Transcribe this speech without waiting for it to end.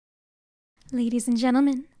Ladies and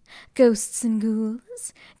gentlemen, ghosts and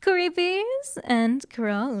ghouls, creepies and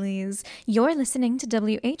crawlies, you're listening to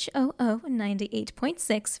WHOO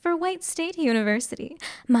 98.6 for Wight State University.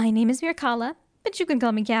 My name is Mircala, but you can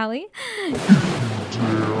call me Callie.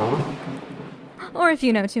 Or if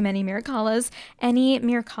you know too many Mircalas, any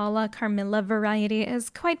Mircala Carmilla variety is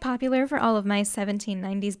quite popular for all of my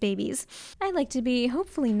 1790s babies. I'd like to be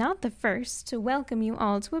hopefully not the first to welcome you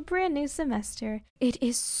all to a brand new semester. It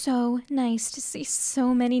is so nice to see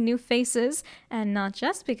so many new faces, and not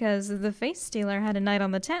just because the face stealer had a night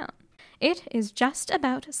on the town. It is just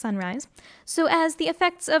about sunrise, so as the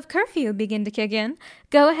effects of curfew begin to kick in,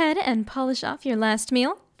 go ahead and polish off your last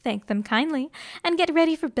meal, thank them kindly, and get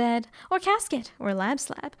ready for bed, or casket, or lab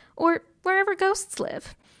slab, or wherever ghosts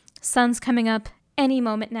live. Sun's coming up any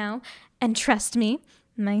moment now, and trust me,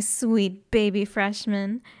 my sweet baby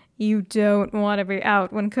freshman, you don't want to be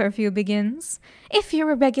out when curfew begins. If you're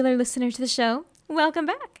a regular listener to the show, welcome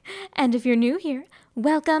back. And if you're new here,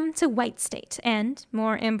 welcome to Wight State, and,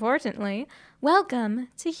 more importantly, welcome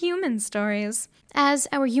to Human Stories. As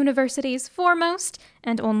our university's foremost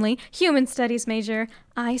and only human studies major,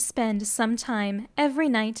 I spend some time every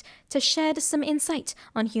night to shed some insight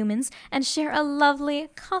on humans and share a lovely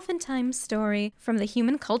coffin time story from the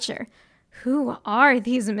human culture. Who are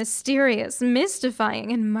these mysterious,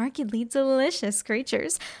 mystifying, and markedly delicious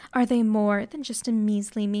creatures? Are they more than just a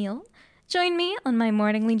measly meal? Join me on my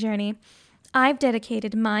morningly journey. I've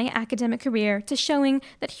dedicated my academic career to showing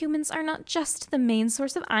that humans are not just the main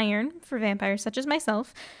source of iron for vampires such as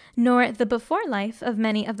myself, nor the before life of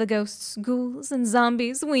many of the ghosts, ghouls, and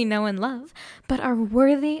zombies we know and love, but are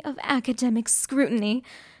worthy of academic scrutiny.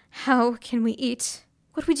 How can we eat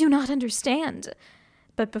what we do not understand?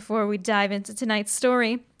 But before we dive into tonight's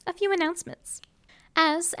story, a few announcements.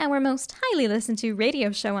 As our most highly listened to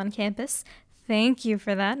radio show on campus, thank you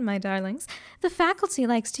for that, my darlings, the faculty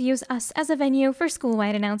likes to use us as a venue for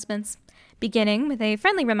school-wide announcements, beginning with a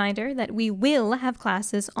friendly reminder that we will have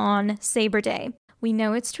classes on Sabre Day. We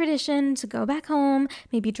know it's tradition to go back home,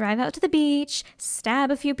 maybe drive out to the beach,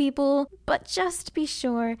 stab a few people, but just be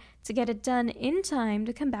sure to get it done in time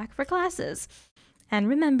to come back for classes. And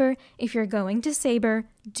remember, if you're going to Sabre,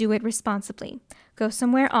 do it responsibly. Go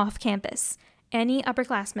somewhere off campus. Any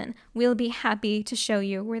upperclassmen will be happy to show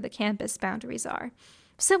you where the campus boundaries are.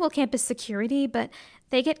 So will campus security, but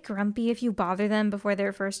they get grumpy if you bother them before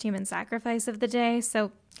their first human sacrifice of the day,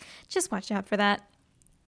 so just watch out for that.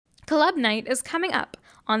 Club night is coming up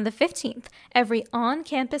on the 15th. Every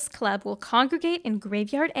on-campus club will congregate in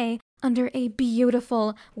Graveyard A under a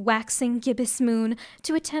beautiful waxing gibbous moon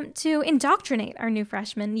to attempt to indoctrinate our new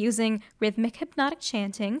freshmen using rhythmic hypnotic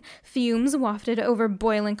chanting, fumes wafted over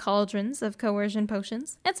boiling cauldrons of coercion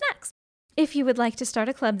potions, and snacks. If you would like to start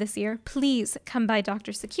a club this year, please come by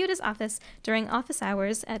Dr. Sakuta's office during office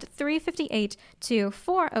hours at 3:58 to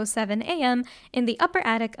 4:07 a.m. in the upper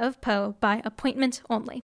attic of Poe by appointment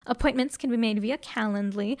only. Appointments can be made via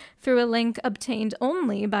Calendly through a link obtained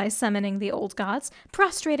only by summoning the old gods,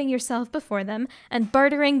 prostrating yourself before them, and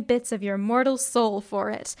bartering bits of your mortal soul for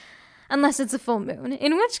it. Unless it's a full moon,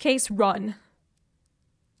 in which case, run.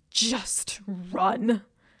 Just run.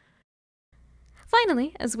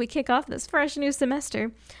 Finally, as we kick off this fresh new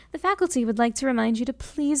semester, the faculty would like to remind you to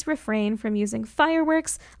please refrain from using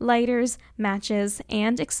fireworks, lighters, matches,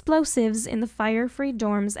 and explosives in the fire-free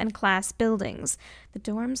dorms and class buildings. The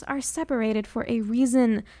dorms are separated for a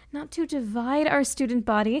reason, not to divide our student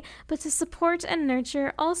body, but to support and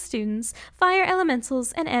nurture all students, fire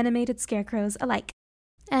elementals, and animated scarecrows alike.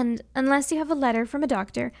 And unless you have a letter from a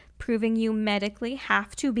doctor proving you medically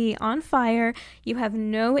have to be on fire, you have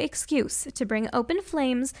no excuse to bring open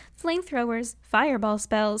flames, flamethrowers, fireball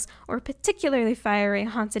spells, or particularly fiery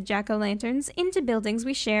haunted jack-o'-lanterns into buildings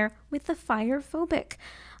we share with the fire-phobic.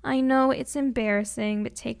 I know it's embarrassing,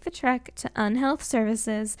 but take the trek to Unhealth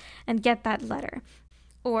Services and get that letter.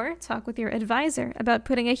 Or talk with your advisor about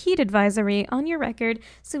putting a heat advisory on your record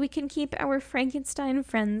so we can keep our Frankenstein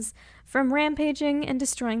friends from rampaging and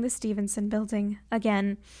destroying the Stevenson building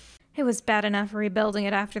again. It was bad enough rebuilding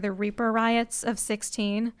it after the Reaper riots of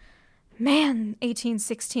 16. Man,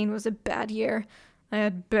 1816 was a bad year. I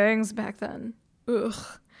had bangs back then.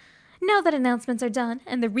 Ugh. Now that announcements are done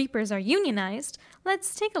and the Reapers are unionized,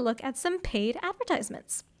 let's take a look at some paid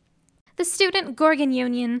advertisements. The Student Gorgon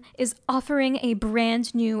Union is offering a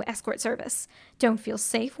brand new escort service. Don't feel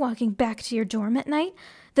safe walking back to your dorm at night?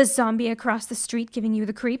 The zombie across the street giving you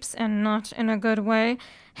the creeps, and not in a good way?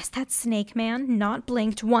 Has that snake man not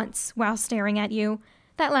blinked once while staring at you?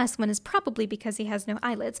 That last one is probably because he has no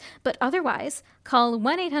eyelids, but otherwise, call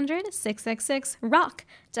 1-800-666-ROCK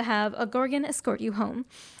to have a Gorgon escort you home.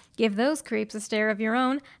 Give those creeps a stare of your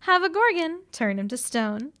own. Have a gorgon, turn him to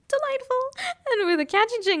stone. Delightful, and with a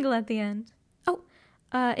catchy jingle at the end. Oh,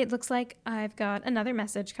 it looks like I've got another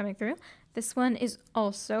message coming through. This one is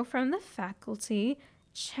also from the faculty.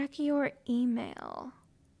 Check your email.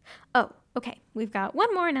 Oh, okay, we've got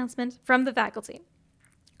one more announcement from the faculty.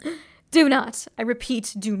 Do not, I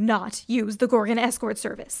repeat, do not use the Gorgon escort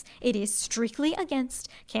service. It is strictly against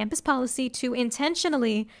campus policy to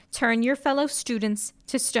intentionally turn your fellow students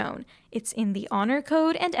to stone. It's in the honor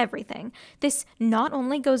code and everything. This not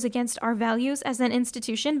only goes against our values as an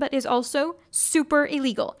institution, but is also super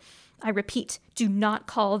illegal. I repeat, do not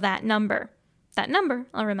call that number. That number,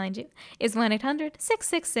 I'll remind you, is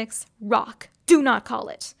 1-800-666-ROCK. Do not call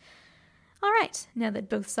it. All right, now that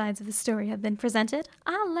both sides of the story have been presented,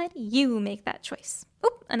 I'll let you make that choice.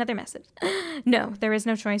 Oop, another message. No, there is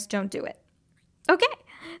no choice. Don't do it. Okay,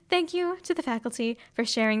 thank you to the faculty for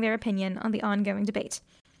sharing their opinion on the ongoing debate.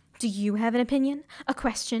 Do you have an opinion, a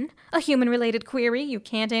question, a human-related query you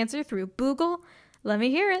can't answer through Google? Let me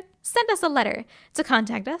hear it. Send us a letter. To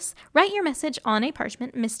contact us, write your message on a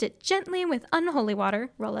parchment, mist it gently with unholy water,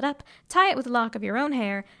 roll it up, tie it with a lock of your own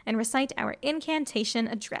hair, and recite our incantation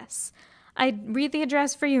address. I'd read the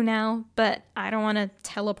address for you now, but I don't want to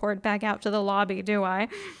teleport back out to the lobby, do I?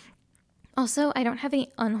 Also, I don't have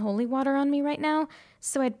any unholy water on me right now,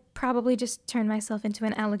 so I'd probably just turn myself into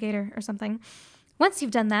an alligator or something. Once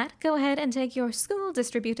you've done that, go ahead and take your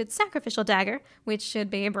school-distributed sacrificial dagger, which should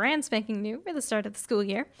be brand spanking new for the start of the school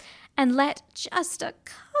year, and let just a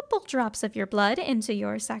couple drops of your blood into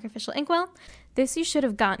your sacrificial inkwell. This you should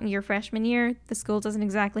have gotten your freshman year. The school doesn't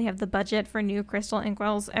exactly have the budget for new crystal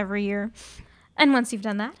inkwells every year. And once you've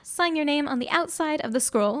done that, sign your name on the outside of the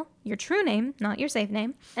scroll, your true name, not your safe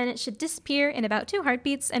name, and it should disappear in about 2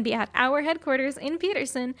 heartbeats and be at our headquarters in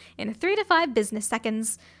Peterson in 3 to 5 business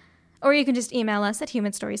seconds. Or you can just email us at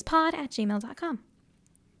humanstoriespod@gmail.com.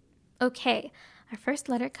 Okay, our first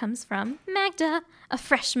letter comes from Magda, a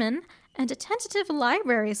freshman and a tentative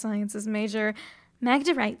library sciences major.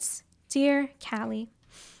 Magda writes, Dear Callie,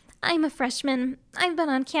 I'm a freshman. I've been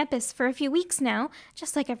on campus for a few weeks now,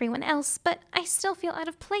 just like everyone else, but I still feel out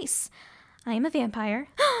of place. I am a vampire.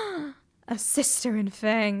 A sister in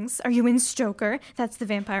fangs. Are you in Stoker? That's the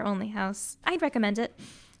vampire-only house. I'd recommend it.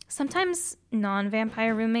 Sometimes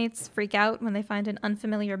non-vampire roommates freak out when they find an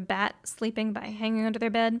unfamiliar bat sleeping by hanging under their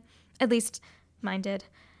bed. At least mine did.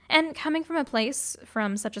 And coming from a place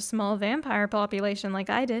from such a small vampire population like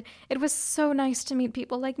I did, it was so nice to meet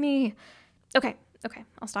people like me. Okay,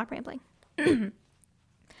 I'll stop rambling.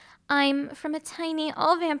 I'm from a tiny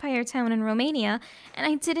all-vampire town in Romania, and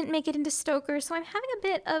I didn't make it into Stoker, so I'm having a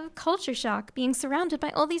bit of culture shock being surrounded by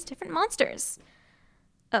all these different monsters.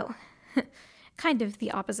 Oh, kind of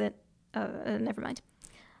the opposite. Never mind.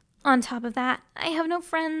 On top of that, I have no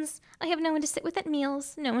friends. I have no one to sit with at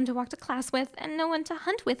meals, no one to walk to class with, and no one to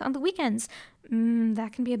hunt with on the weekends.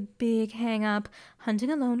 That can be a big hang-up.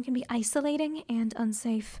 Hunting alone can be isolating and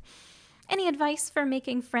unsafe. Any advice for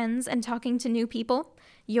making friends and talking to new people?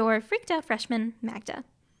 Your freaked-out freshman, Magda.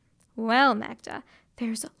 Well, Magda,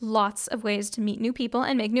 there's lots of ways to meet new people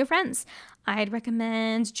and make new friends. I'd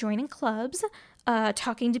recommend joining clubs,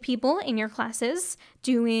 talking to people in your classes,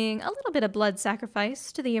 doing a little bit of blood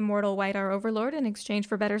sacrifice to the immortal Wight our Overlord in exchange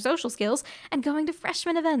for better social skills, and going to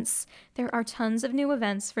freshman events. There are tons of new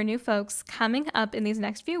events for new folks coming up in these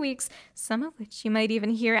next few weeks, some of which you might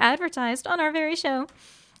even hear advertised on our very show.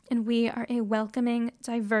 And we are a welcoming,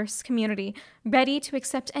 diverse community, ready to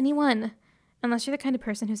accept anyone. Unless you're the kind of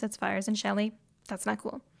person who sets fires in Shelley. That's not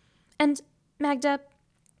cool. And, Magda,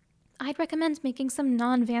 I'd recommend making some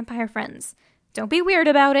non-vampire friends. Don't be weird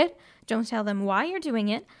about it. Don't tell them why you're doing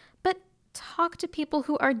it. But talk to people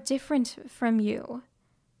who are different from you.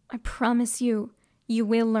 I promise you, you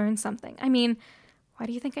will learn something. I mean, why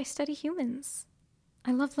do you think I study humans?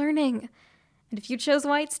 I love learning. And if you chose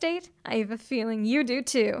Wight State, I have a feeling you do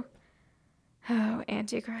too. Oh,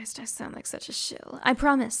 Antichrist, I sound like such a shill. I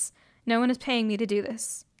promise, no one is paying me to do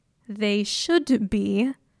this. They should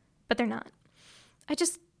be, but they're not. I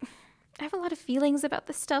have a lot of feelings about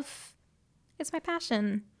this stuff. It's my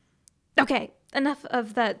passion. Okay, enough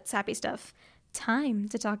of that sappy stuff. Time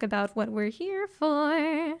to talk about what we're here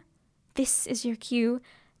for. This is your cue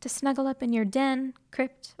to snuggle up in your den,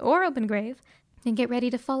 crypt, or open grave and get ready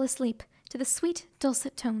to fall asleep to the sweet,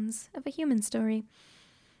 dulcet tones of a human story.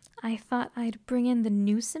 I thought I'd bring in the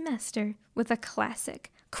new semester with a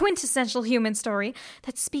classic, quintessential human story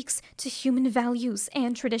that speaks to human values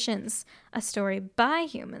and traditions. A story by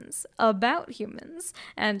humans, about humans,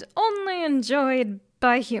 and only enjoyed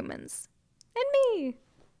by humans. And me.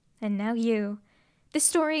 And now you. This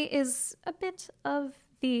story is a bit of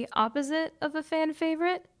the opposite of a fan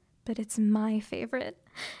favorite, but it's my favorite,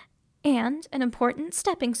 and an important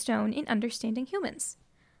stepping stone in understanding humans.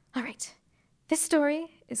 All right, this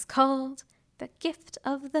story is called The Gift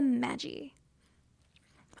of the Magi.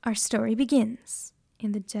 Our story begins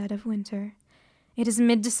in the dead of winter. It is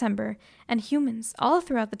mid-December, and humans all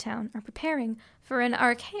throughout the town are preparing for an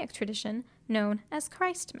archaic tradition known as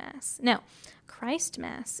Christ Mass. Now, Christ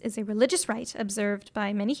Mass is a religious rite observed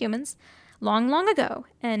by many humans. Long, long ago,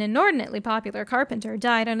 an inordinately popular carpenter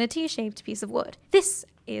died on a T-shaped piece of wood. This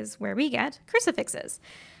is where we get crucifixes.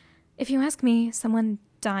 If you ask me, someone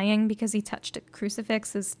dying because he touched a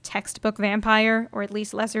crucifix is textbook vampire, or at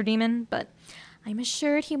least lesser demon, but I'm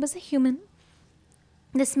assured he was a human.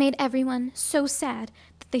 This made everyone so sad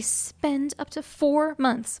that they spend up to 4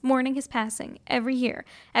 months mourning his passing every year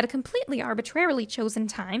at a completely arbitrarily chosen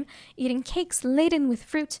time, eating cakes laden with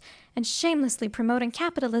fruit and shamelessly promoting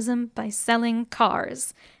capitalism by selling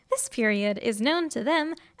cars. This period is known to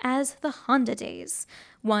them as the Honda Days.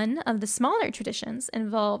 One of the smaller traditions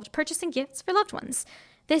involved purchasing gifts for loved ones.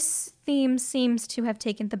 This theme seems to have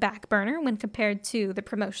taken the back burner when compared to the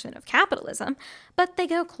promotion of capitalism, but they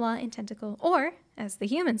go claw and tentacle, or, as the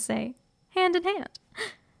humans say, hand in hand.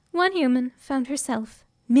 One human found herself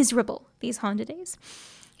miserable these Honda Days.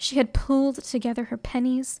 She had pulled together her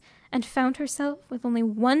pennies and found herself with only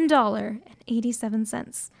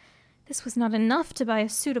 $1.87. This was not enough to buy a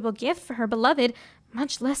suitable gift for her beloved,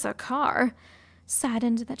 much less a car.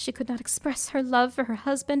 Saddened that she could not express her love for her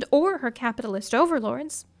husband or her capitalist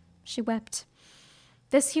overlords, she wept.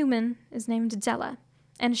 This human is named Della,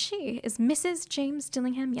 and she is Mrs. James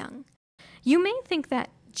Dillingham Young. You may think that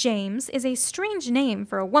James is a strange name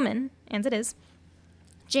for a woman, and it is.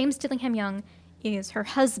 James Dillingham Young is her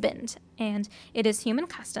husband, and it is human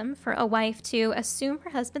custom for a wife to assume her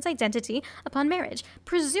husband's identity upon marriage,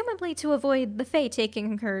 presumably to avoid the Fae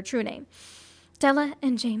taking her true name. Della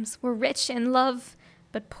and James were rich in love,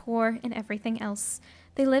 but poor in everything else.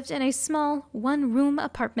 They lived in a small, one-room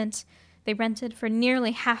apartment. They rented for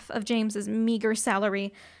nearly half of James's meager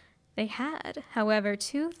salary. They had, however,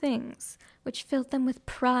 2 things which filled them with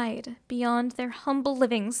pride beyond their humble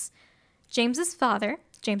livings. James's father,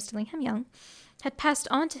 James Dillingham Young, had passed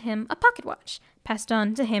on to him a pocket watch, passed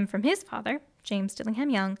on to him from his father, James Dillingham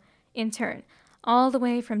Young, in turn, all the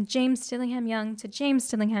way from James Dillingham Young to James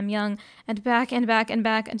Dillingham Young, and back and back and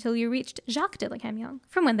back until you reached Jacques Dillingham Young,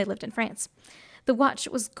 from when they lived in France. The watch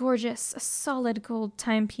was gorgeous, a solid gold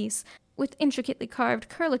timepiece, with intricately carved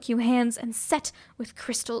curlicue hands and set with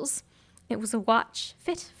crystals. It was a watch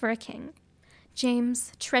fit for a king.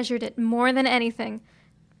 James treasured it more than anything,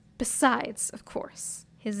 besides, of course,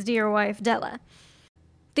 his dear wife Della.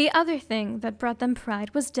 The other thing that brought them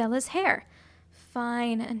pride was Della's hair.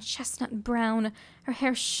 Fine and chestnut brown, her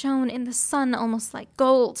hair shone in the sun almost like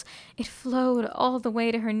gold. It flowed all the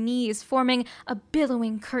way to her knees, forming a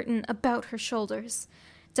billowing curtain about her shoulders.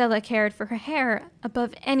 Della cared for her hair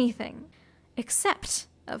above anything, except,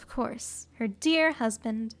 of course, her dear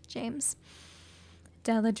husband, James.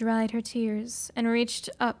 Della dried her tears and reached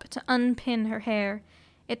up to unpin her hair.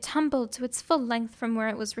 It tumbled to its full length from where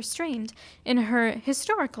it was restrained, in her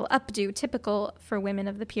historical updo typical for women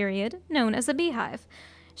of the period, known as a beehive.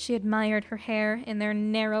 She admired her hair in their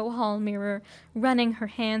narrow hall mirror, running her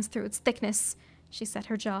hands through its thickness. She set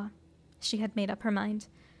her jaw. She had made up her mind.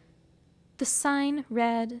 The sign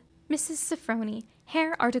read, Mrs. Sofronie,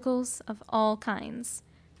 hair articles of all kinds.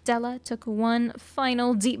 Della took one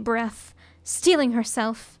final deep breath, steeling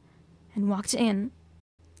herself, and walked in.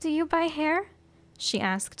 "Do you buy hair?" she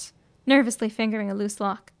asked, nervously fingering a loose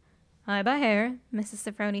lock. "I buy hair," Mrs.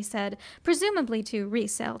 Sofronie said, presumably to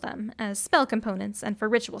resell them as spell components and for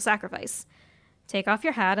ritual sacrifice. "Take off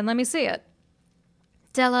your hat and let me see it."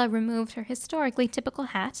 Della removed her historically typical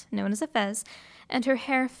hat, known as a fez, and her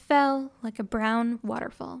hair fell like a brown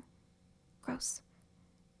waterfall. Gross.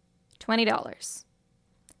 $20.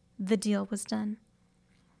 The deal was done.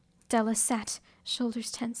 Della sat,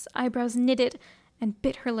 shoulders tense, eyebrows knitted, and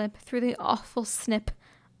bit her lip through the awful snip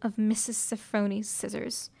of Mrs. Sofronie's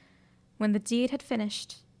scissors. When the deed had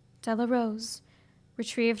finished, Della rose,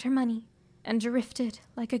 retrieved her money, and drifted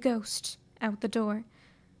like a ghost out the door.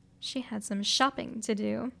 She had some shopping to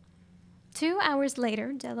do. 2 hours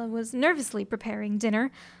later, Della was nervously preparing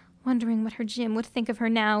dinner, wondering what her Jim would think of her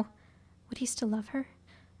now. Would he still love her?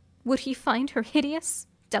 Would he find her hideous?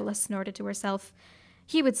 Della snorted to herself.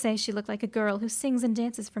 He would say she looked like a girl who sings and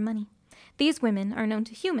dances for money. These women are known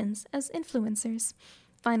to humans as influencers.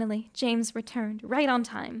 Finally, James returned right on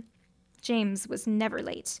time. James was never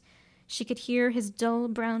late. She could hear his dull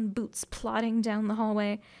brown boots plodding down the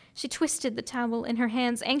hallway. She twisted the towel in her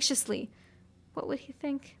hands anxiously. What would he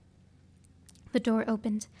think? The door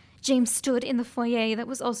opened. James stood in the foyer that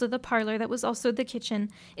was also the parlor, that was also the kitchen.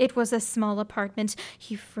 It was a small apartment.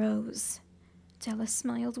 He froze. Della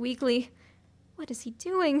smiled weakly. What is he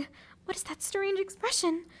doing? What is that strange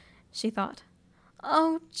expression? She thought.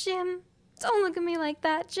 Oh, Jim, don't look at me like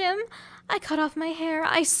that, Jim. I cut off my hair.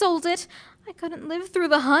 I sold it. I couldn't live through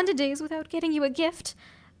the Honda days without getting you a gift.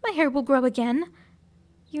 My hair will grow again.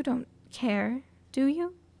 You don't care, do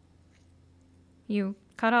you? You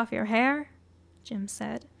cut off your hair? Jim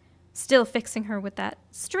said, still fixing her with that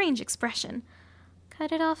strange expression.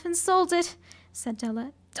 Cut it off and sold it, said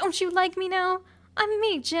Della. Don't you like me now? I'm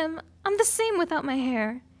me, Jim. I'm the same without my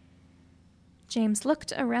hair. James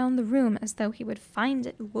looked around the room as though he would find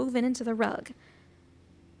it woven into the rug.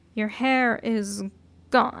 Your hair is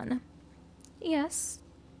gone. Yes.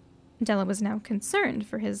 Della was now concerned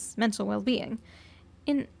for his mental well-being.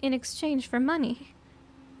 In exchange for money.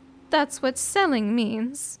 That's what selling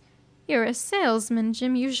means. You're a salesman,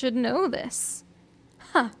 Jim. You should know this.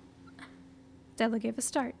 Ha! Della gave a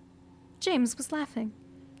start. James was laughing.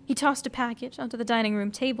 He tossed a package onto the dining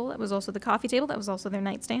room table that was also the coffee table, that was also their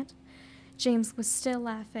nightstand. James was still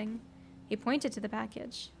laughing. He pointed to the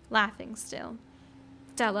package, laughing still.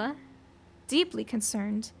 Della, deeply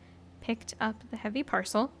concerned, picked up the heavy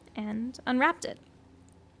parcel and unwrapped it.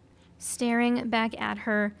 Staring back at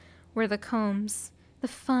her were the combs, the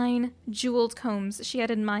fine, jeweled combs she had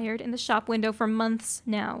admired in the shop window for months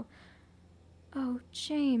now. Oh,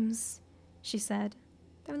 James, she said.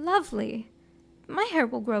 They're lovely. My hair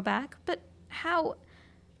will grow back, but how?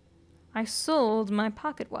 I sold my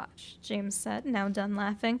pocket watch, James said, now done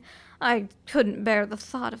laughing. I couldn't bear the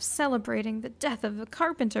thought of celebrating the death of a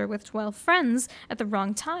carpenter with 12 friends at the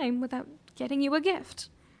wrong time without getting you a gift.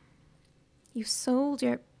 You sold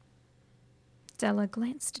your... Della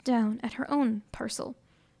glanced down at her own parcel.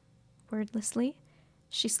 Wordlessly,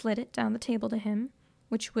 she slid it down the table to him,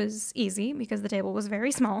 which was easy because the table was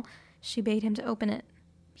very small. She bade him to open it.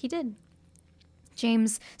 He did.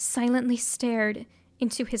 James silently stared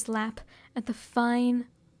into his lap at the fine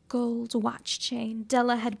gold watch chain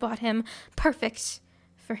Della had bought him, perfect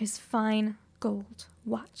for his fine gold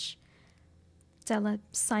watch. Della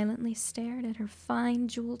silently stared at her fine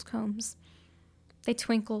jeweled combs. They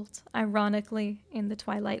twinkled ironically in the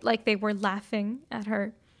twilight, like they were laughing at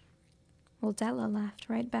her. Well, Della laughed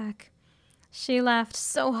right back. She laughed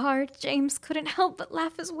so hard, James couldn't help but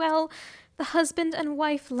laugh as well. The husband and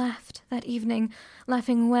wife laughed that evening,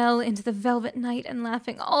 laughing well into the velvet night and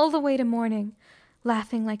laughing all the way to morning,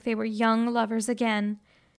 laughing like they were young lovers again.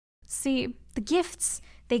 See, the gifts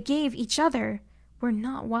they gave each other were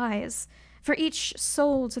not wise, for each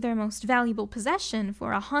sold their most valuable possession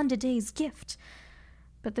for a Honda Days gift.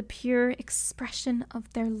 But the pure expression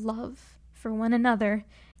of their love for one another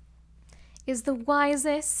is the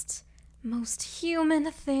wisest, most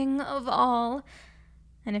human thing of all.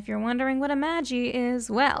 And if you're wondering what a Magi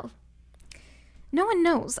is, well, no one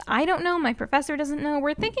knows. I don't know. My professor doesn't know.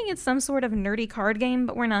 We're thinking it's some sort of nerdy card game,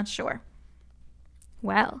 but we're not sure.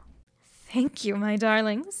 Well, thank you, my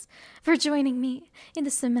darlings, for joining me in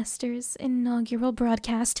the semester's inaugural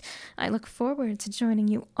broadcast. I look forward to joining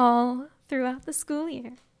you all throughout the school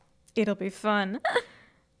year. It'll be fun.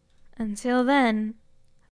 Until then,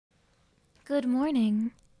 good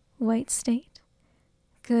morning, Wight State.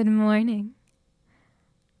 Good morning.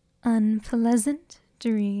 Unpleasant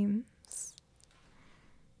dreams.